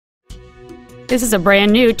This is a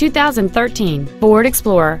brand new 2013 Ford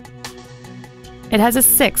Explorer. It has a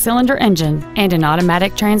 6-cylinder engine and an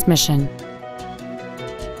automatic transmission.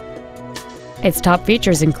 Its top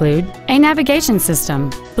features include a navigation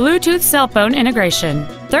system, Bluetooth cell phone integration,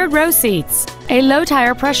 third-row seats, a low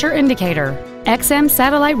tire pressure indicator, XM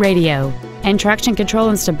satellite radio, and traction control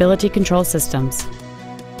and stability control systems.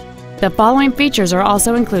 The following features are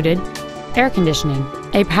also included: air conditioning,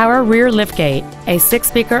 a power rear liftgate, a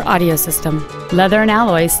 6-speaker audio system, leather and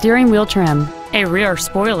alloy steering wheel trim, a rear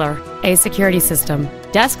spoiler, a security system,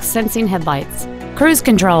 dusk sensing headlights, cruise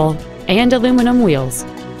control, and aluminum wheels.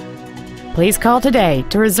 Please call today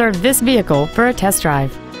to reserve this vehicle for a test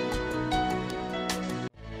drive.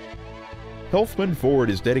 Helfman Ford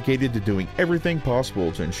is dedicated to doing everything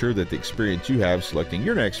possible to ensure that the experience you have selecting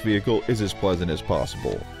your next vehicle is as pleasant as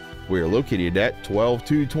possible. We are located at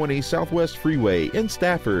 12220 Southwest Freeway in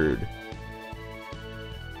Stafford.